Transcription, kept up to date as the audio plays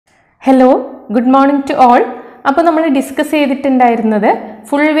Hello, good morning to all. അപ്പോൾ നമ്മൾ discuss ചെയ്തിട്ടുണ്ടായിരുന്നത്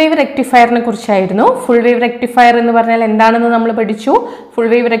ഫുൾ വേവ് റെക്ടിഫയറിനെ കുറിച്ചായിരുന്നു. ഫുൾ വേവ് റെക്ടിഫയർ എന്ന് പറഞ്ഞാൽ എന്താണെന്ന് നമ്മൾ പഠിച്ചു. ഫുൾ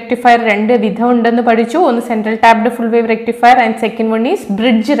വേവ് റെക്ടിഫയർ രണ്ട് വിധം ഉണ്ടെന്ന് പഠിച്ചു. ഒന്ന് central tapped full wave rectifier and second one is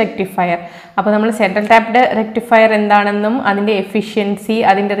bridge rectifier. അപ്പോൾ നമ്മൾ സെൻട്രൽ ടാപ്ഡ് റെക്ടിഫയർ എന്താണെന്നും അതിൻ്റെ എഫിഷ്യൻസി,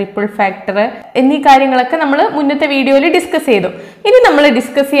 അതിൻ്റെ റിപ്പിൾ ഫാക്ടർ എന്നീ കാര്യങ്ങളൊക്കെ നമ്മൾ മുന്നത്തെ വീഡിയോയിൽ ഡിസ്കസ് ചെയ്തു. ഇനി നമ്മൾ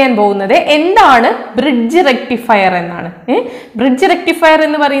ഡിസ്കസ് ചെയ്യാൻ പോകുന്നത് എന്താണ് ബ്രിഡ്ജ് റെക്ടിഫയർ എന്നാണ്. ബ്രിഡ്ജ് റെക്ടിഫയർ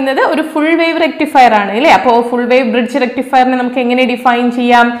എന്ന് പറയുന്നത് ഒരു ഫുൾ വേവ് റെക്ടിഫയർ ആണ് അല്ലേ. അപ്പോൾ full wave bridge rectifier ne namukku engane define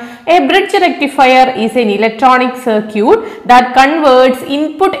cheyam? A bridge rectifier is an electronic circuit that converts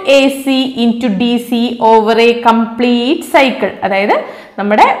input AC into DC over a complete cycle. അതായത്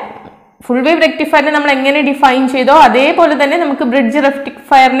നമ്മുടെ full wave റെക്ടിഫയറിനെ നമ്മൾ എങ്ങനെ define ചെയ്തോ അതേപോലെ തന്നെ നമുക്ക് ബ്രിഡ്ജ്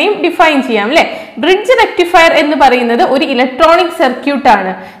റെക്ടിഫയറിനെയും ഡിഫൈൻ ചെയ്യാം അല്ലെ. ബ്രിഡ്ജ് റെക്ടിഫയർ എന്ന് പറയുന്നത് ഒരു ഇലക്ട്രോണിക് സർക്യൂട്ട്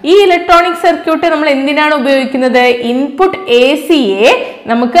ആണ്. ഈ ഇലക്ട്രോണിക് സർക്യൂട്ട് നമ്മൾ എന്തിനാണ് ഉപയോഗിക്കുന്നത്? ഇൻപുട്ട് എ സിയെ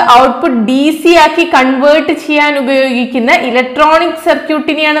നമുക്ക് ഔട്ട്പുട്ട് ഡി സി ആക്കി കൺവേർട്ട് ചെയ്യാൻ ഉപയോഗിക്കുന്ന ഇലക്ട്രോണിക്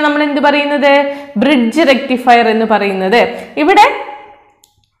സർക്യൂട്ടിനെയാണ് നമ്മൾ എന്ത് പറയുന്നത്? ബ്രിഡ്ജ് റെക്ടിഫയർ എന്ന് പറയുന്നത്. ഇവിടെ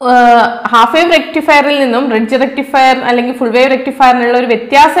ഹാഫ് വേവ് റെക്ടിഫയറിൽ നിന്നും ബ്രിഡ്ജ് റെക്ടിഫയർ അല്ലെങ്കിൽ ഫുൾ വേവ് റെക്ടിഫയറിനുള്ള ഒരു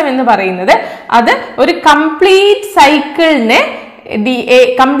വ്യത്യാസം എന്ന് പറയുന്നത് അത് ഒരു കംപ്ലീറ്റ് സൈക്കിളിനെ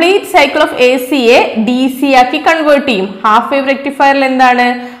കംപ്ലീറ്റ് സൈക്കിൾ ഓഫ് എ സിയെ ഡി സി ആക്കി കൺവേർട്ട് ചെയ്യും. ഹാഫ് വേവ് റെക്ടിഫയറിൽ എന്താണ്?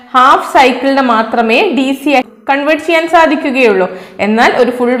 ഹാഫ് സൈക്കിളിനെ മാത്രമേ ഡി സി കൺവേർട്ട് ചെയ്യാൻ സാധിക്കുകയുള്ളൂ. എന്നാൽ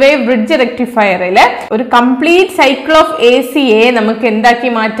ഒരു ഫുൾ വേവ് ബ്രിഡ്ജ് റെക്ടിഫയറിൽ ഒരു കംപ്ലീറ്റ് സൈക്കിൾ ഓഫ് എ സിയെ നമുക്ക്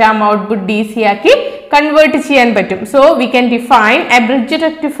എന്താക്കി മാറ്റാം? ഔട്ട്പുട്ട് ഡി സി ആക്കി convert ചെയ്യാൻ പറ്റും. So we can define a bridge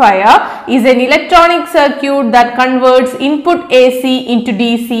rectifier is an electronic circuit that converts input AC into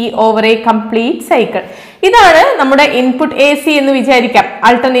DC over a complete cycle. ഇതാണ് നമ്മുടെ ഇൻപുട്ട് എ സി എന്ന് വിചാരിക്കാം.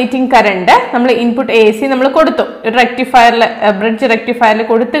 ആൾട്ടർനേറ്റിംഗ് കറണ്ട് നമ്മൾ ഇൻപുട്ട് എ സി നമ്മൾ കൊടുത്തു ഒരു റെക്ടിഫയറിൽ, ബ്രിഡ്ജ് റെക്ടിഫയറിൽ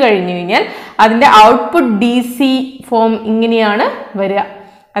കൊടുത്തു കഴിഞ്ഞു കഴിഞ്ഞാൽ അതിന്റെ ഔട്ട്പുട്ട് ഡി സി ഫോം ഇങ്ങനെയാണ് വരിക.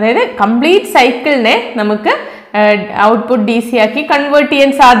 അതായത് കംപ്ലീറ്റ് സൈക്കിളിനെ നമുക്ക് ഔട്ട്പുട്ട് ഡി സി ആക്കി കൺവേർട്ട്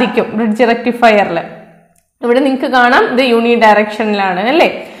ചെയ്യാൻ സാധിക്കും ബ്രിഡ്ജ് റെക്ടിഫയറിൽ. ഇവിടെ നിങ്ങൾക്ക് കാണാം ഇത് യൂണി ഡയറക്ഷനിലാണ് അല്ലേ.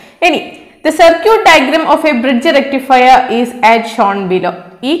 ഇനി the circuit diagram of A bridge rectifier is as shown below.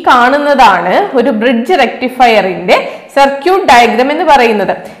 ഈ കാണുന്നതാണ് ഒരു ബ്രിഡ്ജ് റെക്ടിഫയറിന്റെ സർക്യൂട്ട് ഡയഗ്രാം എന്ന്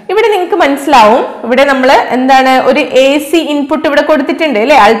പറയുന്നത്. ഇവിടെ നിങ്ങൾക്ക് മനസ്സിലാവും, ഇവിടെ നമ്മൾ എന്താണ് ഒരു എ സി ഇൻപുട്ട് ഇവിടെ കൊടുത്തിട്ടുണ്ട്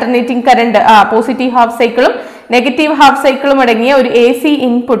അല്ലെ. ആൾട്ടർനേറ്റിംഗ് കറണ്ട് പോസിറ്റീവ് ഹാഫ് സൈക്കിളും നെഗറ്റീവ് ഹാഫ് സൈക്കിളും അടങ്ങിയ ഒരു എ സി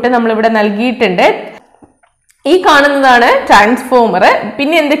ഇൻപുട്ട് നമ്മൾ ഇവിടെ നൽകിയിട്ടുണ്ട്. ഈ കാണുന്നതാണ് ട്രാൻസ്ഫോമർ.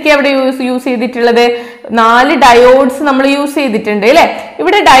 പിന്നെ എന്തൊക്കെയാ ഇവിടെ യൂസ് ചെയ്തിട്ടുള്ളത്? 4 ഡയോഡ്സ് നമ്മൾ യൂസ് ചെയ്തിട്ടുണ്ട് അല്ലെ.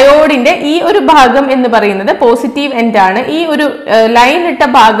 ഇവിടെ ഡയോഡിന്റെ ഈ ഒരു ഭാഗം എന്ന് പറയുന്നത് പോസിറ്റീവ് എൻഡ് ആണ്. ഈ ഒരു ലൈൻ ഇട്ട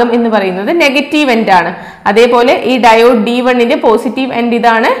ഭാഗം എന്ന് പറയുന്നത് നെഗറ്റീവ് എൻഡ് ആണ്. അതേപോലെ ഈ ഡയോഡ് D1ന്റെ പോസിറ്റീവ് എൻഡ്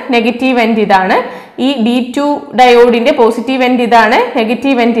ഇതാണ്, നെഗറ്റീവ് എൻഡ് ഇതാണ്. ഈ D2 ഡയോഡിന്റെ പോസിറ്റീവ് എൻഡ് ഇതാണ്,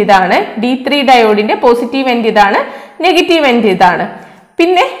 നെഗറ്റീവ് എൻഡ് ഇതാണ്. D3 ഡയോഡിന്റെ പോസിറ്റീവ് എൻഡ് ഇതാണ്, നെഗറ്റീവ് എൻഡ് ഇതാണ്.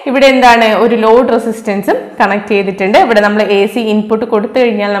 പിന്നെ ഇവിടെ എന്താണ്? ഒരു ലോഡ് റെസിസ്റ്റൻസും കണക്ട് ചെയ്തിട്ടുണ്ട്. ഇവിടെ നമ്മൾ എ സി ഇൻപുട്ട് കൊടുത്തു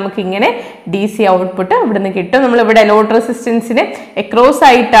കഴിഞ്ഞാൽ നമുക്ക് ഇങ്ങനെ ഡി സി ഔട്ട്പുട്ട് ഇവിടുന്ന് കിട്ടും. നമ്മൾ ഇവിടെ ലോഡ് റെസിസ്റ്റൻസിന് എക്രോസ്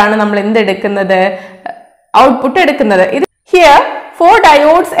ആയിട്ടാണ് നമ്മൾ എന്തെടുക്കുന്നത്? ഔട്ട്പുട്ട് എടുക്കുന്നത്. ഇത് here 4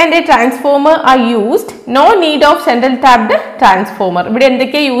 diodes and a transformer are used. No need of central tapped transformer. ഇവിടെ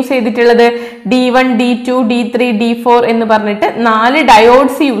എന്തൊക്കെയാ യൂസ് ചെയ്തിട്ടുള്ളത്? D1, D2, D3, D4 എന്ന് പറഞ്ഞിട്ട് 4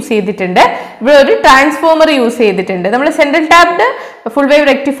 ഡയോഡ്സ് യൂസ് ചെയ്തിട്ടുണ്ട്. ഇവിടെ ഒരു ട്രാൻസ്ഫോമർ യൂസ് ചെയ്തിട്ടുണ്ട്. നമ്മൾ സെൻട്രൽ ടാപ്ഡ് ഫുൾ വേവ്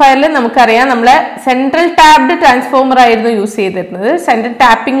റെക്ടിഫയറിൽ നമുക്കറിയാം നമ്മൾ സെൻട്രൽ ടാപ്ഡ് ട്രാൻസ്ഫോമർ ആയിരുന്നു യൂസ് ചെയ്തിരുന്നത്. സെൻട്രൽ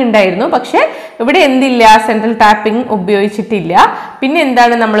ടാപ്പിംഗ് ഉണ്ടായിരുന്നു. പക്ഷെ ഇവിടെ എന്തില്ല? സെൻട്രൽ ടാപ്പിംഗ് ഉപയോഗിച്ചിട്ടില്ല. പിന്നെ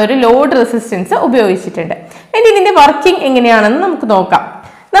എന്താണ്? നമ്മളൊരു ലോഡ് റെസിസ്റ്റൻസ് ഉപയോഗിച്ചിട്ടുണ്ട്. ഇനി ഇതിന്റെ വർക്കിംഗ് എങ്ങനെയാണെന്ന് നമുക്ക് നോക്കാം.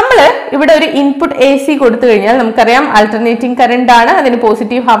 നമ്മൾ ഇവിടെ ഒരു ഇൻപുട്ട് എ സി കൊടുത്തു കഴിഞ്ഞാൽ നമുക്കറിയാം ആൾട്ടർനേറ്റിംഗ് കറണ്ട് ആണ്. അതിന്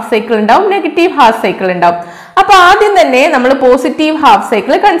പോസിറ്റീവ് ഹാഫ് സൈക്കിൾ ഉണ്ടാവും, നെഗറ്റീവ് ഹാഫ് സൈക്കിൾ ഉണ്ടാവും. അപ്പൊ ആദ്യം തന്നെ നമ്മൾ പോസിറ്റീവ് ഹാഫ്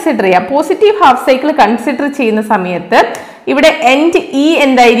സൈക്കിൾ കൺസിഡർ ചെയ്യാം. പോസിറ്റീവ് ഹാഫ് സൈക്കിൾ കൺസിഡർ ചെയ്യുന്ന സമയത്ത് ഇവിടെ എൻഡ് ഇ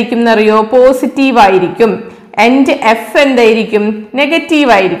എന്തായിരിക്കും എന്നറിയോ? പോസിറ്റീവ് ആയിരിക്കും. എൻഡ് എഫ് എന്തായിരിക്കും?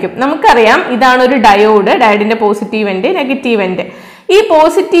 നെഗറ്റീവ് ആയിരിക്കും. നമുക്കറിയാം ഇതാണ് ഒരു ഡയോഡ്. ഡയോഡിന്റെ പോസിറ്റീവ് എൻഡ്, നെഗറ്റീവ് എൻഡ്. ഈ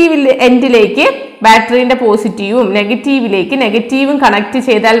പോസിറ്റീവ് എൻഡിലേക്ക് ബാറ്ററിന്റെ പോസിറ്റീവും നെഗറ്റീവിലേക്ക് നെഗറ്റീവും കണക്ട്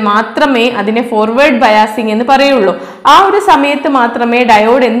ചെയ്താൽ മാത്രമേ അതിനെ ഫോർവേഡ് ബയാസിംഗ് എന്ന് പറയുള്ളൂ. ആ ഒരു സമയത്ത് മാത്രമേ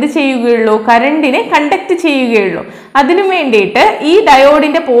ഡയോഡ് എന്ത് ചെയ്യുകയുള്ളൂ? കറണ്ടിനെ കണ്ടക്ട് ചെയ്യുകയുള്ളൂ. അതിനു വേണ്ടിയിട്ട് ഈ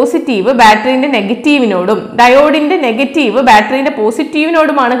ഡയോഡിന്റെ പോസിറ്റീവ് ബാറ്ററിന്റെ നെഗറ്റീവിനോടും ഡയോഡിന്റെ നെഗറ്റീവ് ബാറ്ററിന്റെ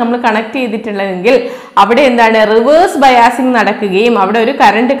പോസിറ്റീവിനോടുമാണ് നമ്മൾ കണക്ട് ചെയ്തിട്ടുള്ളതെങ്കിൽ അവിടെ എന്താണ്? റിവേഴ്സ് ബയാസിംഗ് നടക്കുകയും അവിടെ ഒരു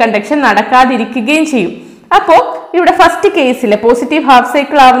കറണ്ട് കണ്ടക്ഷൻ നടക്കാതിരിക്കുകയും ചെയ്യും. അപ്പോ ഇവിടെ ഫസ്റ്റ് കേസിൽ പോസിറ്റീവ് ഹാഫ്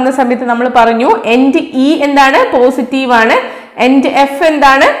സൈക്കിൾ ആവുന്ന സമയത്ത് നമ്മൾ പറഞ്ഞു എൻഡ് ഇ എന്താണ്? പോസിറ്റീവ് ആണ്. എൻഡ് എഫ്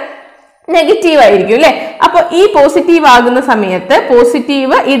എന്താണ്? നെഗറ്റീവ് ആയിരിക്കും അല്ലെ. അപ്പൊ ഈ പോസിറ്റീവ് ആകുന്ന സമയത്ത്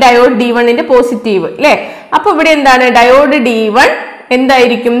പോസിറ്റീവ് ഈ ഡയോഡ് D1ന്റെ പോസിറ്റീവ് അല്ലെ. അപ്പൊ ഇവിടെ എന്താണ്? ഡയോഡ് D1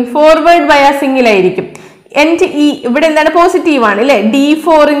 എന്തായിരിക്കും? ഫോർവേഡ് ബയാസിംഗിലായിരിക്കും. എൻഡ് ഇ ഇവിടെ എന്താണ് പോസിറ്റീവ് ആണ് അല്ലെ,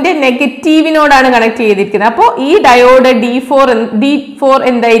 D4ന്റെ നെഗറ്റീവിനോടാണ് കണക്ട് ചെയ്തിരിക്കുന്നത്. അപ്പോൾ ഈ ഡയോഡ് D4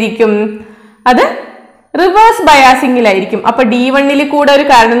 എന്തായിരിക്കും, അത് റിവേഴ്സ് ബയാസിംഗിലായിരിക്കും. അപ്പൊ D1ൽ കൂടെ ഒരു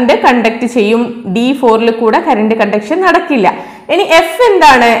കറണ്ട് കണ്ടക്ട് ചെയ്യും, D4ൽ കൂടെ കറണ്ട് കണ്ടക്ഷൻ നടക്കില്ല. ഇനി എഫ്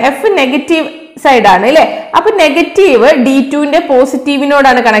എന്താണ്, എഫ് നെഗറ്റീവ് സൈഡ് ആണ് അല്ലെ, അപ്പൊ നെഗറ്റീവ് D2ന്റെ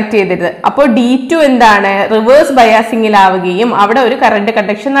പോസിറ്റീവിനോടാണ് കണക്ട് ചെയ്തത്. അപ്പോൾ D2 എന്താണ്, റിവേഴ്സ് ബയാസിംഗിലാവുകയും അവിടെ ഒരു കറണ്ട്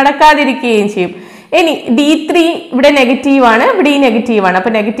കണ്ടക്ഷൻ നടക്കാതിരിക്കുകയും ചെയ്യും. ഇനി D3 ഇവിടെ നെഗറ്റീവ് ആണ്, ഇവിടെ നെഗറ്റീവ് ആണ്,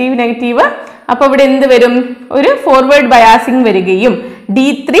 അപ്പൊ നെഗറ്റീവ്, അപ്പൊ ഇവിടെ എന്ത് വരും, ഒരു ഫോർവേഡ് ബയാസിംഗ് വരികയും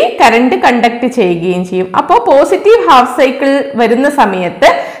D3 കറണ്ട് കണ്ടക്ട് ചെയ്യുകയും ചെയ്യും. അപ്പോൾ പോസിറ്റീവ് ഹാഫ് സൈക്കിൾ വരുന്ന സമയത്ത്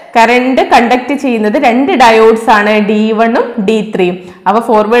കറണ്ട് കണ്ടക്ട് ചെയ്യുന്നത് രണ്ട് ഡയോഡ്സ് ആണ്, D1ഉം D3യും. അവ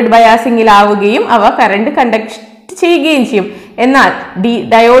ഫോർവേഡ് ബയാസിംഗിലാവുകയും അവ കറണ്ട് കണ്ടക്ട് ചെയ്യുകയും ചെയ്യും. എന്നാൽ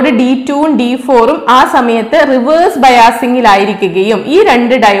ഡയോഡ് D2ഉം D4ഉം ആ സമയത്ത് റിവേഴ്സ് ബയാസിംഗിലായിരിക്കുകയും ഈ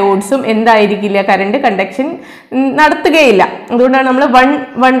രണ്ട് ഡയോഡ്സും എന്തായിരിക്കില്ല, കറണ്ട് കണ്ടക്ഷൻ നടത്തുകയില്ല. അതുകൊണ്ടാണ് നമ്മൾ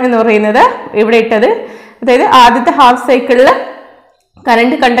 1 എന്ന് പറയുന്നത് ഇവിടെ ഇട്ടത്. അതായത് ആദ്യത്തെ ഹാഫ് സൈക്കിളിൽ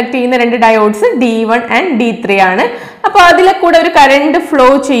കറണ്ട് കണ്ടക്ട് ചെയ്യുന്ന രണ്ട് ഡയോഡ്സ് D1 ആൻഡ് D3 ആണ്. അപ്പൊ അതിലെ കൂടെ ഒരു കറണ്ട് ഫ്ലോ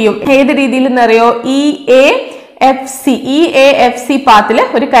ചെയ്യും. ഏത് രീതിയിൽ എന്നറിയോ, EAFC പാത്തിൽ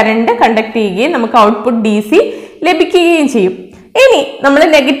ഒരു കറണ്ട് കണ്ടക്ട് ചെയ്യുകയും നമുക്ക് ഔട്ട്പുട്ട് DC ലഭിക്കുകയും ചെയ്യും. ഇനി നമ്മൾ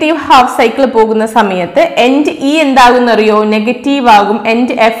നെഗറ്റീവ് ഹാഫ് സൈക്കിൾ പോകുന്ന സമയത്ത് എൻഡ് ഇ എന്താകും എന്നറിയോ, നെഗറ്റീവ് ആകും.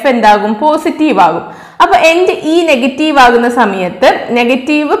 എൻഡ് എഫ് എന്താകും, പോസിറ്റീവ് ആകും. അപ്പൊ എൻഡ് ഇ നെഗറ്റീവ് ആകുന്ന സമയത്ത്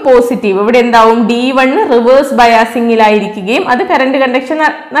നെഗറ്റീവ് പോസിറ്റീവ് ഇവിടെ എന്താവും, D1 റിവേഴ്സ് ബയാസിംഗിലായിരിക്കുകയും അത് കറണ്ട് കണ്ടക്ഷൻ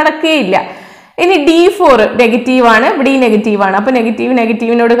നടക്കുകയില്ല. ഇനി D4 നെഗറ്റീവ് ആണ്, ഇവിടെ നെഗറ്റീവ് ആണ്, അപ്പൊ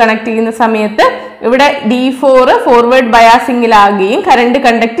നെഗറ്റീവിനോട് കണക്ട് ചെയ്യുന്ന സമയത്ത് ഇവിടെ D4 ഫോർവേഡ് ബയാസിംഗിലാകുകയും കറണ്ട്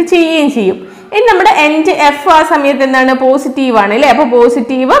കണ്ടക്ട് ചെയ്യുകയും ചെയ്യും. ഇനി നമ്മുടെ എൻഡ് എഫ് ആ സമയത്ത് എന്താണ്, പോസിറ്റീവ് ആണ് അല്ലെ, അപ്പൊ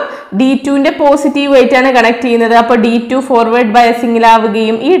പോസിറ്റീവ് D2ന്റെ പോസിറ്റീവ് ആയിട്ടാണ് കണക്ട് ചെയ്യുന്നത്. അപ്പൊ D2 ഫോർവേഡ്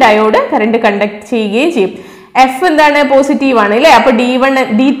ബയാസിംഗിലാവുകയും ഈ ഡയോഡ് കറണ്ട് കണ്ടക്ട് ചെയ്യുകയും ചെയ്യും. എഫ് എന്താണ്, പോസിറ്റീവ് ആണ് അല്ലെ, അപ്പൊ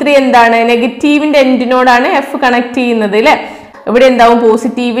D3 എന്താണ്, നെഗറ്റീവിന്റെ എൻഡിനോടാണ് എഫ് കണക്ട് ചെയ്യുന്നത് അല്ലെ. ഇവിടെ എന്താവും,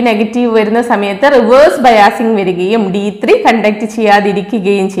 പോസിറ്റീവ് നെഗറ്റീവ് വരുന്ന സമയത്ത് റിവേഴ്സ് ബയാസിംഗ് വരികയും D3 കണ്ടക്ട്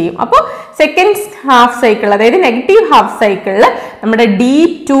ചെയ്യാതിരിക്കുകയും ചെയ്യും. അപ്പോൾ സെക്കൻഡ് ഹാഫ് സൈക്കിൾ, അതായത് നെഗറ്റീവ് ഹാഫ് സൈക്കിളിൽ നമ്മുടെ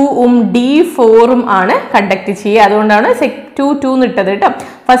D2ഉം D4ഉം ആണ് കണ്ടക്ട് ചെയ്യുക. അതുകൊണ്ടാണ് 2 ഇട്ടത് കേട്ടോ.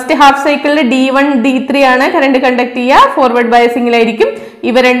 ഫസ്റ്റ് ഹാഫ് സൈക്കിളിൽ D1 D3 ആണ് കറണ്ട് കണ്ടക്ട് ചെയ്യുക, ഫോർവേഡ് ബയാസിംഗിലായിരിക്കും.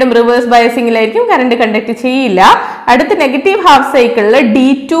 ഇവ രണ്ടും റിവേഴ്സ് ബയാസിംഗിലായിരിക്കും, കറണ്ട് കണ്ടക്ട് ചെയ്യില്ല. അടുത്ത നെഗറ്റീവ് ഹാഫ് സൈക്കിളിൽ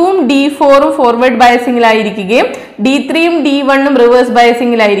D2ഉം D4ഉം ഫോർവേഡ് ബയാസിംഗിലായിരിക്കുകയും D3യും D1ഉം റിവേഴ്സ്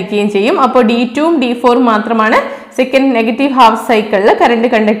ബയാസിംഗിലായിരിക്കുകയും ചെയ്യും. അപ്പോൾ D2ഉം D4ഉം മാത്രമാണ് സെക്കൻഡ് നെഗറ്റീവ് ഹാഫ് സൈക്കിളിൽ കറണ്ട്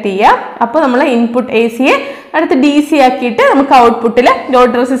കണ്ടക്ട് ചെയ്യുക. അപ്പോൾ നമ്മൾ ഇൻപുട്ട് AC യെ അടുത്ത് DC ആക്കിയിട്ട് നമുക്ക് ഔട്ട്പുട്ടിൽ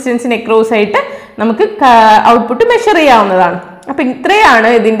ലോഡ് റെസിസ്റ്റൻസിന് അക്രോസ് ആയിട്ട് നമുക്ക് ഔട്ട്പുട്ട് മെഷർ ചെയ്യാവുന്നതാണ്. അപ്പൊ ഇത്രയാണ്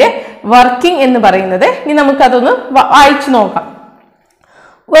ഇതിന്റെ വർക്കിംഗ് എന്ന് പറയുന്നത്. ഇനി നമുക്ക് അതൊന്ന് വായിച്ചു നോക്കാം.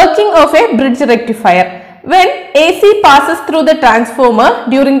 Working of a bridge rectifier. When AC passes through the transformer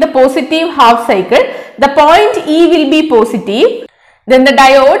during the positive half cycle, the point E will be positive. Then the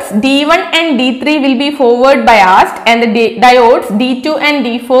diodes D1 and D3 will be forward biased and the diodes D2 and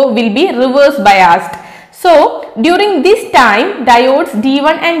D4 will be reverse biased. So, during this time, diodes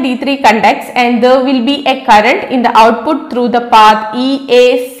D1 and D3 conducts and there will be a current in the output through the path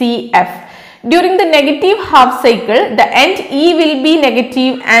EACF. During the negative half cycle, the end E will be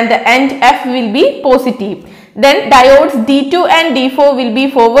negative and the end F will be positive. Then diodes D2 and D4 will be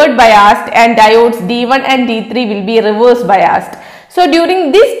forward biased and diodes D1 and D3 will be reverse biased. So during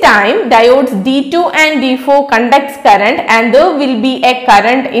this time, diodes D2 and D4 conducts current and there will be a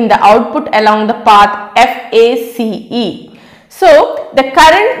current in the output along the path FACE. So the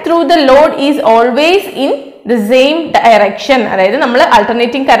current through the load is always in the same direction. അതായത് നമ്മൾ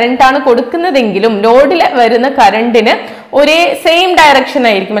alternating current ആണ് കൊടുക്കുന്നതെങ്കിലും ലോഡിൽ വരുന്ന കറന്റിന് ഒരേ same direction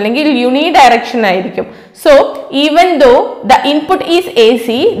ആയിരിക്കും, അല്ലെങ്കിൽ യൂണി direction ആയിരിക്കും. So even though the input is AC,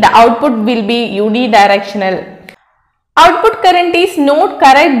 the output will be unidirectional. Output current is not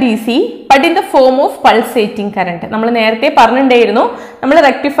correct DC but in the form of pulsating current. നമ്മൾ നേരത്തെ പറഞ്ഞിട്ടുണ്ടായിരുന്നു, നമ്മൾ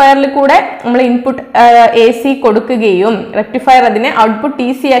റെക്ടിഫയറിൽ കൂടെ നമ്മൾ ഇൻപുട്ട് AC കൊടുക്കുകയും റെക്ടിഫയർ അതിനെ ഔട്ട്പുട്ട്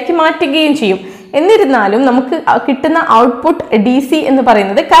DC ആക്കി മാറ്റുകയും ചെയ്യും. എന്നിരുന്നാലും നമുക്ക് കിട്ടുന്ന ഔട്ട്പുട്ട് DC എന്ന്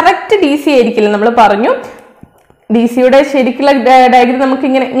പറയുന്നത് കറക്റ്റ് DC ആയിരിക്കില്ല. നമ്മൾ പറഞ്ഞു DC-യുടെ ശരിക്കുള്ള ഡയഗ്രം നമുക്ക്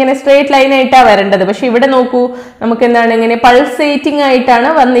ഇങ്ങനെ സ്ട്രേറ്റ് ലൈൻ ആയിട്ടാണ് വരേണ്ടത്. പക്ഷെ ഇവിടെ നോക്കൂ, നമുക്ക് എന്താണ് ഇങ്ങനെ പൾസേറ്റിംഗ് ആയിട്ടാണ്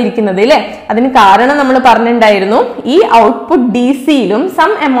വന്നിരിക്കുന്നത് അല്ലെ. അതിന് കാരണം നമ്മൾ പറഞ്ഞിട്ടുണ്ടായിരുന്നു, ഈ output DC-യിലും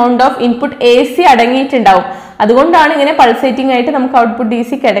some amount of input AC അടങ്ങിയിട്ടുണ്ടാവും. അതുകൊണ്ടാണ് ഇങ്ങനെ പൾസേറ്റിംഗ് ആയിട്ട് നമുക്ക് ഔട്ട്പുട്ട്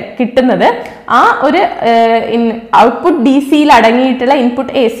DC കിട്ടുന്നത്. ആ ഒരു ഔട്ട്പുട്ട് DC-യിൽ അടങ്ങിയിട്ടുള്ള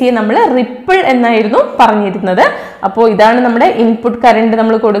ഇൻപുട്ട് AC-യെ നമ്മൾ റിപ്പിൾ എന്നായിരുന്നു പറഞ്ഞിരുന്നത്. അപ്പോൾ ഇതാണ് നമ്മുടെ ഇൻപുട്ട് കറന്റ്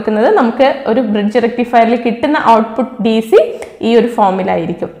നമ്മൾ കൊടുക്കുന്നത്. നമുക്ക് ഒരു ബ്രിഡ്ജ് റെക്ടിഫയറിൽ കിട്ടുന്ന ഔട്ട്പുട്ട് DC ഈ ഒരു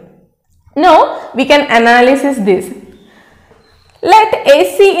ഫോമിലായിരിക്കും. Now we can analyze this. Let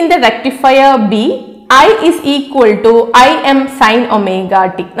AC in the rectifier be I is equal to Im sin omega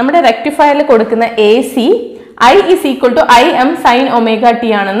t. നമ്മുടെ റെക്ടിഫയറിൽ കൊടുക്കുന്ന AC I is equal to Im sin omega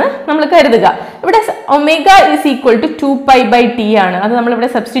t ആണെന്ന് നമ്മൾ കരുതുക. ഇവിടെ omega is equal to 2 pi by t ആണ്. അത് നമ്മൾ ഇവിടെ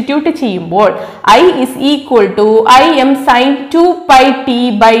സബ്സ്റ്റിറ്റ്യൂട്ട് ചെയ്യുമ്പോൾ I is equal to Im sin 2 pi t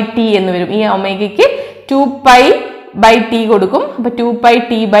by t എന്ന് വരും. ഈ ഒമേഗയ്ക്ക് 2 pi by t കൊടുക്കും. അപ്പോൾ 2 pi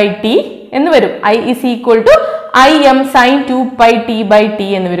t by t എന്ന് വരും. I is equal to Im sin 2 pi t by t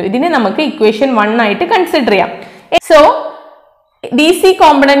എന്ന് വരും. ഇതിനെ നമുക്ക് ഇക്വേഷൻ 1 ആയിട്ട് കൺസിഡർ ചെയ്യാം. So DC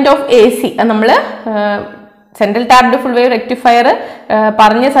component of AC നമ്മൾ central tapped full wave rectifier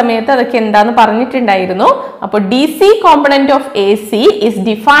പറഞ്ഞ സമയത്ത് അതൊക്കെ എന്താന്ന് പറഞ്ഞിട്ടുണ്ടായിരുന്നു. അപ്പോൾ DC component of AC is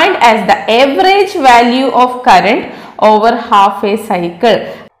defined as the average value of current over half a cycle.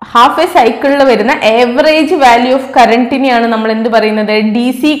 Half A സൈക്കിളിൽ വരുന്ന ആവറേജ് വാല്യൂ ഓഫ് കറന്റിനെയാണ് നമ്മൾ എന്ത് പറയുന്നത്?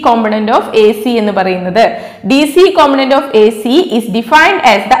 DC കോമ്പണന്റ് ഓഫ് AC എന്ന് പറയുന്നത്. DC component of AC is defined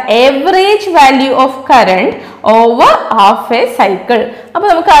as the average value of current over half a cycle. അപ്പോൾ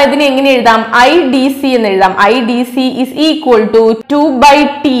നമുക്ക് അതിനെ എങ്ങനെ എഴുതാം? IDC എന്ന് എഴുതാം. IDC is equal to 2 by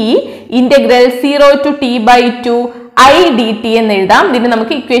t integral 0 to t by 2 I dt എന്ന് എഴുതാം. ഇതിന്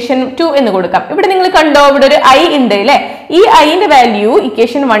നമുക്ക് ഇക്വേഷൻ 2 എന്ന് കൊടുക്കാം. ഇവിടെ നിങ്ങൾ കണ്ടോ, ഇവിടെ ഒരു I ഉണ്ട് അല്ലെ? ഈ I-ന്റെ value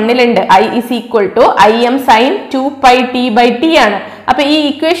equation 1-ലുണ്ട്. I is equal to Im sin 2 pi t by t ആണ്. അപ്പൊ ഈ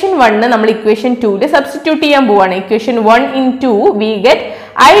ഇക്വേഷൻ 1 നമ്മൾ ഇക്വേഷൻ 2-ല് സബ്സ്റ്റിറ്റ്യൂട്ട് ചെയ്യാൻ പോവാണ്. Equation 1 in 2 we get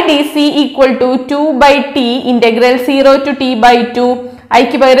IDC equal to 2 by t integral 0 to t by 2.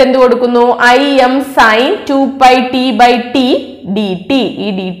 ഐക്ക് പകരം എന്ത് കൊടുക്കുന്നു? Im sin 2 pi t by t dt. ഈ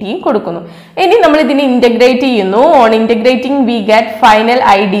dt കൊടുക്കുന്നു. ഇനി നമ്മൾ ഇതിനെ ഇന്റഗ്രേറ്റ് ചെയ്യുന്നു. On integrating we get final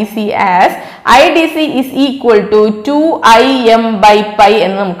IDC as IDC is equal to 2Im by pi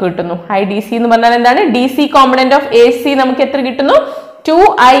എന്ന് നമുക്ക് കിട്ടുന്നു. IDC എന്ന് പറഞ്ഞാൽ എന്താണ്? DC കോമ്പണന്റ് ഓഫ് AC നമുക്ക് എത്ര കിട്ടുന്നു?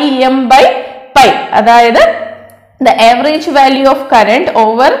 2Im by pi. അതായത് the average value of current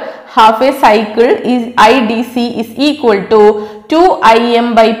over half a cycle is IDC is equal to 2Im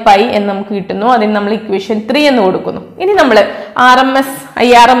by pi എന്ന് നമുക്ക് കിട്ടുന്നു. അതിന് നമ്മൾ ഇക്വേഷൻ 3 എന്ന് കൊടുക്കുന്നു. ഇനി നമ്മൾ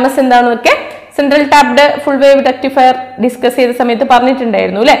IRMS എന്താണെന്നൊക്കെ central tapped full wave rectifier discuss ചെയ്ത സമയത്ത്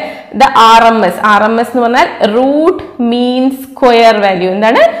പറഞ്ഞിട്ടുണ്ടായിരുന്നു അല്ലെ? ദ RMS എന്ന് പറഞ്ഞാൽ റൂട്ട് മീൻ സ്ക്വയർ വാല്യൂ.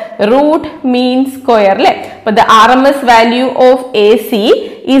 എന്താണ്? റൂട്ട് മീൻ സ്ക്വയർ അല്ലെ? അപ്പൊ the RMS value of AC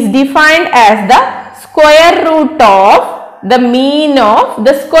is defined as the square root of the mean of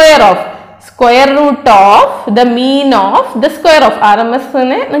the square of the mean of the square of RMS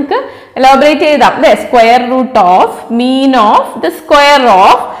നെ നിങ്ങൾക്ക് elaborate ചെയ്താം അല്ലെ? Square root of mean of the square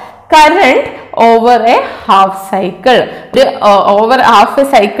of current over a half cycle. Over half A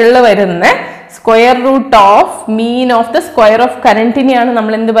സൈക്കിളിൽ വരുന്ന square root of mean of the square of കറന്റിനെയാണ്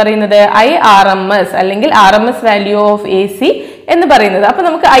നമ്മൾ എന്ത് പറയുന്നത്? IRMS അല്ലെങ്കിൽ RMS value of AC എന്ന് പറയുന്നത്. അപ്പൊ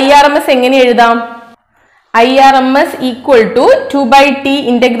നമുക്ക് IRMS എങ്ങനെ എഴുതാം? IRMS equal to 2 by t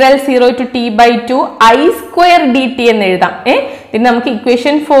integral 0 to t by 2 I square dt എന്ന് എഴുതാം. ഇതിന് നമുക്ക്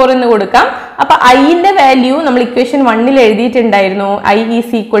ഇക്വേഷൻ 4 എന്ന് കൊടുക്കാം. അപ്പൊ I-ന്റെ വാല്യൂ നമ്മൾ equation 1-ൽ എഴുതിയിട്ടുണ്ടായിരുന്നു. I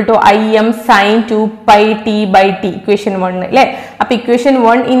is equal to Im sin 2 pi t by t equation 1 അല്ലെ? അപ്പൊ ഇക്വേഷൻ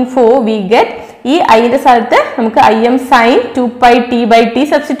 1 in 4 we get ഈ I-ന്റെ സ്ഥലത്ത് നമുക്ക് Im sin 2 pi t by t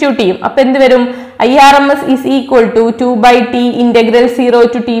substitute ചെയ്യും. അപ്പൊ എന്ത് വരും? IRMS is equal to 2 by t integral 0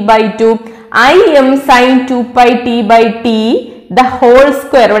 to t by 2 Im sin 2 pi t by t the whole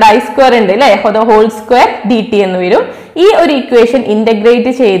square. ഇവിടെ I square ഉണ്ട് അല്ലേ? the whole square dt എന്ന് വരും. ഈ ഒരു ഇക്വേഷൻ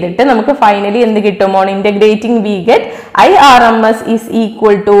ഇന്റഗ്രേറ്റ് ചെയ്തിട്ട് നമുക്ക് ഫൈനലി എന്ത് കിട്ടും? On integrating we get IRMS is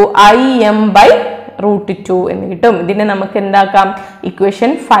equal to Im by root 2 എന്ന് കിട്ടും. ഇതിനെ നമുക്ക് എന്താക്കാം?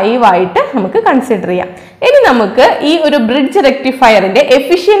 ഇക്വേഷൻ 5 ആയിട്ട് നമുക്ക് കൺസിഡർ ചെയ്യാം. ഇനി നമുക്ക് ഈ ഒരു ബ്രിഡ്ജ് റെക്ടിഫയറിന്റെ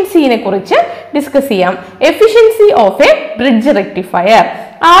എഫിഷ്യൻസിനെ കുറിച്ച് ഡിസ്കസ് ചെയ്യാം. Efficiency of A bridge rectifier.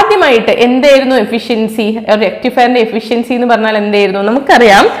 ആദ്യമായിട്ട് എന്തായിരുന്നു എഫിഷ്യൻസി? റെക്ടിഫയറിന്റെ എഫിഷ്യൻസി എന്ന് പറഞ്ഞാൽ എന്തായിരുന്നു?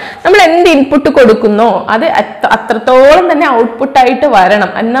 നമുക്കറിയാം, നമ്മൾ എന്ത് ഇൻപുട്ട് കൊടുക്കുന്നോ അത് അത്രത്തോളം തന്നെ ഔട്ട്പുട്ട് ആയിട്ട്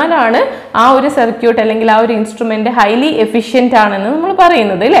വരണം. എന്നാലാണ് ആ ഒരു സർക്യൂട്ട് അല്ലെങ്കിൽ ആ ഒരു ഇൻസ്ട്രുമെന്റ് ഹൈലി എഫിഷ്യന്റ് ആണെന്ന് നമ്മൾ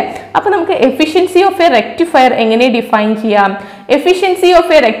പറയുന്നത് അല്ലെ? അപ്പൊ നമുക്ക് എഫിഷ്യൻസി ഓഫ് എ റെക്ടിഫയർ എങ്ങനെ ഡിഫൈൻ ചെയ്യാം? Efficiency of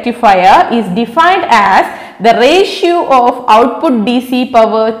a rectifier is defined as the ratio of output DC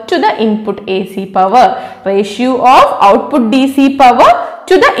power to the input AC power. Ratio of output DC power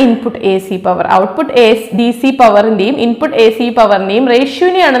to the input AC power. Output DC power ന്റെയും input AC power ന്റെയും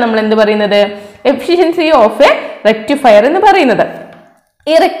റേഷ്യോനെയാണ് നമ്മൾ എന്ത് പറയുന്നത്? Efficiency of a rectifier എന്ന് പറയുന്നത്.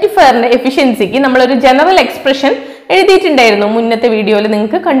 ഈ റെക്ടിഫയറിന്റെ എഫിഷ്യൻസിക്ക് നമ്മളൊരു general expression എഴുതിയിട്ടുണ്ടായിരുന്നു മുന്നത്തെ വീഡിയോയിൽ,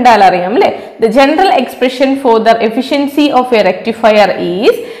 നിങ്ങൾക്ക് കണ്ടാൽ അറിയാം അല്ലെ? The general expression for the efficiency of A rectifier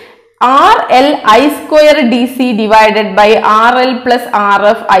is RL I square DC divided by RL plus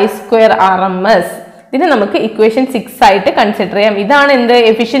RF I square RMS. ഇതിനെ നമുക്ക് ഇക്വേഷൻ 6 ആയിട്ട് കൺസിഡർ ചെയ്യാം. ഇതാണ് എന്ത്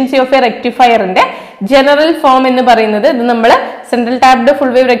efficiency of A റെക്ടിഫയറിന്റെ general form എന്ന് പറയുന്നത്. ഇത് നമ്മൾ സെൻട്രൽ ടാപ്ഡ്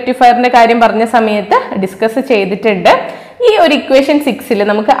ഫുൾ വേവ് റെക്ടിഫയറിന്റെ കാര്യം പറഞ്ഞ സമയത്ത് ഡിസ്കസ് ചെയ്തിട്ടുണ്ട്. ഈ ഒരു ഇക്വേഷൻ 6ൽ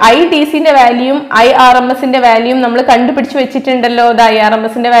നമുക്ക് IDCന്റെ വാല്യൂയും IRMSന്റെ വാല്യൂയും നമ്മൾ കണ്ടുപിടിച്ച് വെച്ചിട്ടുണ്ടല്ലോ. അത്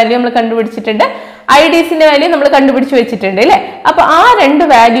IRMSന്റെ വാല്യൂ നമ്മൾ കണ്ടുപിടിച്ചിട്ടുണ്ട്, IDCന്റെ വാല്യൂ നമ്മൾ കണ്ടുപിടിച്ച് വെച്ചിട്ടുണ്ട് അല്ലേ. അപ്പൊ ആ രണ്ട്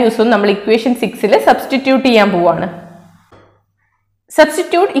വാല്യൂസും നമ്മൾ ഇക്വേഷൻ 6ൽ സബ്സ്റ്റിറ്റ്യൂട്ട് ചെയ്യാൻ പോവാണ്.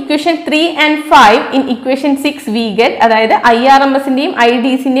 Substitute equation 3 and 5 in equation 6 we get, അതായത് IRMSന്റെയും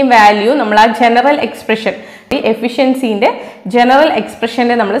IDCന്റെയും വാല്യൂ നമ്മൾ ആ ജനറൽ എക്സ്പ്രഷൻ എഫിഷ്യൻസിന്റെ ജനറൽ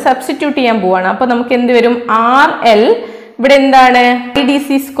എക്സ്പ്രഷനെ നമ്മൾ സബ്സ്റ്റിറ്റ്യൂട്ട് ചെയ്യാൻ പോവാണ്. അപ്പൊ നമുക്ക് എന്ത് വരും? RL ഇവിടെ എന്താണ് IDC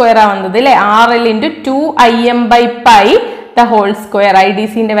സ്ക്വയർ ആവുന്നത് അല്ലെ, RL into 2Im/pi the whole square.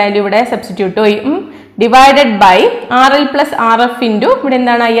 IDCന്റെ value ഇവിടെ സബ്സ്റ്റിറ്റ്യൂട്ട് ചെയ്യും, divided by RL plus RF into ഇവിടെ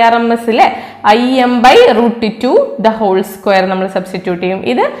എന്താണ് IRMS ലെ Im/√2 the whole square നമ്മൾ സബ്സ്റ്റിറ്റ്യൂട്ട് ചെയ്യും.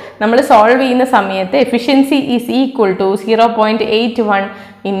 ഇത് നമ്മൾ സോൾവ് ചെയ്യുന്ന സമയത്ത് efficiency is equal to 0.81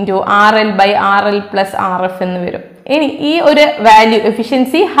 into RL/RL plus RF എന്ന് വരും. ഇനി ഈ ഒരു വാല്യൂ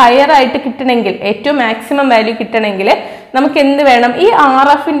എഫിഷ്യൻസി ഹയർ ആയിട്ട് കിട്ടണമെങ്കിൽ, ഏറ്റവും മാക്സിമം വാല്യൂ കിട്ടണമെങ്കിൽ നമുക്ക് എന്ത് വേണം? ഈ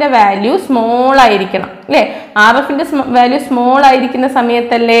RFന്റെ വാല്യൂ സ്മോൾ ആയിരിക്കണം അല്ലേ. RFന്റെ വാല്യൂ സ്മോൾ ആയിരിക്കുന്ന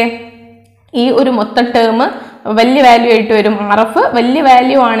സമയത്തല്ലേ ഈ ഒരു മൊത്തം ടേം വലിയ വാല്യൂ ആയിട്ട് വരും. RF വലിയ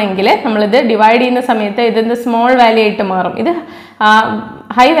വാല്യൂ ആണെങ്കിൽ നമ്മളിത് ഡിവൈഡ് ചെയ്യുന്ന സമയത്ത് ഇതിന്റെ സ്മോൾ വാല്യൂ ആയിട്ട് മാറും. ഇത്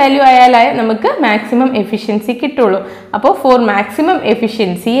ഹൈ വാല്യൂ ആയാലേ നമുക്ക് മാക്സിമം എഫിഷ്യൻസി കിട്ടുള്ളൂ. അപ്പോൾ for maximum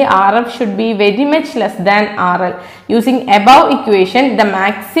efficiency RF should be very much less than RL. Using above equation the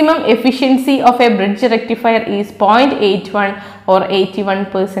maximum efficiency of a bridge rectifier is 0.81 or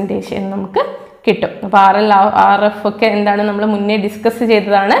 81% എന്ന് നമുക്ക് കിട്ടും. അപ്പോൾ RL RF ഒക്കെ എന്താണ് നമ്മൾ മുന്നേ ഡിസ്കസ്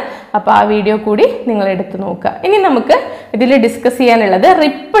ചെയ്തതാണ്. അപ്പോൾ ആ വീഡിയോ കൂടി നിങ്ങൾ എടുത്തു നോക്കുക. ഇനി നമുക്ക് ഇതിൽ ഡിസ്കസ് ചെയ്യാനുള്ളത്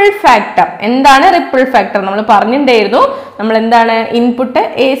റിപ്പിൾ ഫാക്ടർ. എന്താണ് റിപ്പിൾ ഫാക്ടർ? നമ്മൾ പറഞ്ഞിട്ടുണ്ടായിരുന്നു, നമ്മൾ എന്താണ് ഇൻപുട്ട്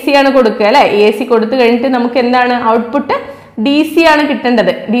AC ആണ് കൊടുക്കുക അല്ലെ. AC കൊടുത്തു കഴിഞ്ഞിട്ട് നമുക്ക് എന്താണ് ഔട്ട്പുട്ട് DC ആണ്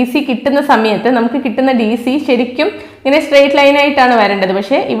കിട്ടേണ്ടത്. DC കിട്ടുന്ന സമയത്ത് നമുക്ക് കിട്ടുന്ന DC ശരിക്കും ഇങ്ങനെ സ്ട്രെയിറ്റ് ലൈൻ ആയിട്ടാണ് വരേണ്ടത്.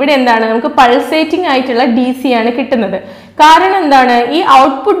 പക്ഷെ ഇവിടെ എന്താണ് നമുക്ക് പൾസേറ്റിംഗ് ആയിട്ടുള്ള DC ആണ് കിട്ടുന്നത്. കാരണം എന്താണ്? ഈ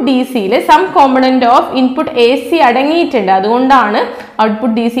output DCയിൽ some component of input AC അടങ്ങിയിട്ടുണ്ട്. അതുകൊണ്ടാണ്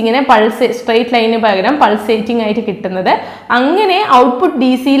ഔട്ട്പുട്ട് DC ഇങ്ങനെ സ്ട്രെയിറ്റ് ലൈന് പകരം പൾസേറ്റിംഗ് ആയിട്ട് കിട്ടുന്നത്. അങ്ങനെ ഔട്ട്പുട്ട്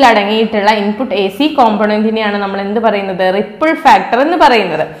DCയിൽ അടങ്ങിയിട്ടുള്ള ഇൻപുട്ട് AC കോമ്പണന്റിനെയാണ് നമ്മൾ എന്ത് പറയുന്നത്? റിപ്പിൾ ഫാക്ടർ എന്ന്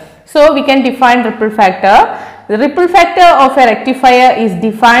പറയുന്നത്. So we can define ripple factor. The ripple factor of a rectifier is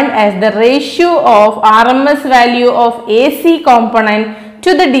defined as the ratio of RMS value of AC component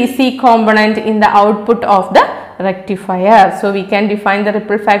to the DC component in the output of the rectifier. So we can define the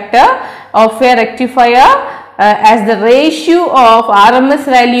ripple factor of a rectifier as the ratio of RMS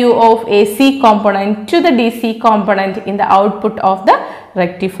value of AC component to the DC component in the output of the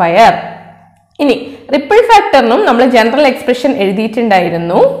rectifier. ഇനി ripple ഫാക്ടറിനും നമ്മൾ general expression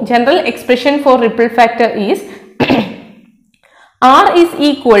എഴുതിയിട്ടുണ്ടായിരുന്നു. General expression for ripple factor is R is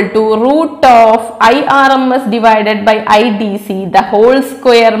equal to root of IRMS divided by IDC the whole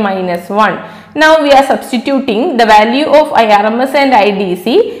square minus 1. Now we are substituting the value of IRMS and IDC.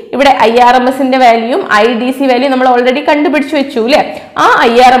 ഇവിടെ IRMSന്റെ വാല്യൂയും IDC value നമ്മൾ already കണ്ടുപിടിച്ചു വെച്ചു അല്ലേ. ആ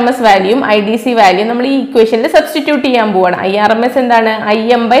IRMS വാല്യൂയും IDC value നമ്മൾ ഈ ഇക്വേഷനിൽ substitute ചെയ്യാൻ പോവാണ്. IRMS എന്താണ്?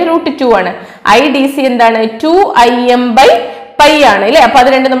 Im/√2 ആണ്. IDC എന്താണ്? 2Im/pi ആണ് അല്ലേ. അപ്പൊ അത്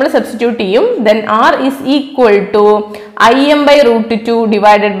രണ്ടും നമ്മൾ സബ്സ്റ്റിറ്റ്യൂട്ട് ചെയ്യും. Then R is equal to Im/√2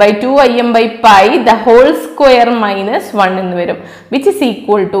 divided by 2Im/pi the whole square minus 1 എന്ന് വരും, which is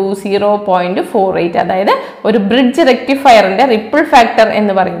equal to 0.48. അതായത് ഒരു ബ്രിഡ്ജ് റെക്ടിഫയറിന്റെ റിപ്പിൾ ഫാക്ടർ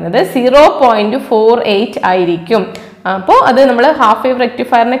എന്ന് പറയുന്നത് 0.48 ആയിരിക്കും. അപ്പോൾ അത് നമ്മൾ ഹാഫ് വേവ്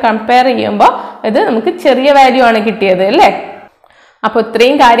റെക്ടിഫയറിനെ കമ്പയർ ചെയ്യുമ്പോൾ ഇത് നമുക്ക് ചെറിയ വാല്യൂ ആണ് കിട്ടിയത് അല്ലേ. അപ്പോൾ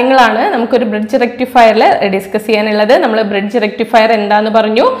ഇത്രയും കാര്യങ്ങളാണ് നമുക്കൊരു ബ്രിഡ്ജ് റെക്ടിഫയറിൽ ഡിസ്കസ് ചെയ്യാനുള്ളത്. നമ്മൾ ബ്രിഡ്ജ് റെക്ടിഫയർ എന്താന്ന്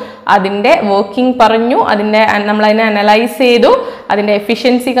പറഞ്ഞു, അതിൻ്റെ വർക്കിംഗ് പറഞ്ഞു, നമ്മൾ അതിനെ അനലൈസ് ചെയ്തു, അതിൻ്റെ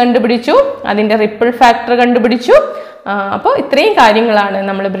എഫിഷ്യൻസി കണ്ടുപിടിച്ചു, അതിൻ്റെ റിപ്പിൾ ഫാക്ടർ കണ്ടുപിടിച്ചു. അപ്പോൾ ഇത്രയും കാര്യങ്ങളാണ്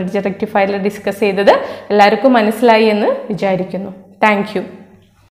നമ്മൾ ബ്രിഡ്ജ് റെക്ടിഫയറിൽ ഡിസ്കസ് ചെയ്തത്. എല്ലാവർക്കും മനസ്സിലായി എന്ന് വിചാരിക്കുന്നു. Thank you.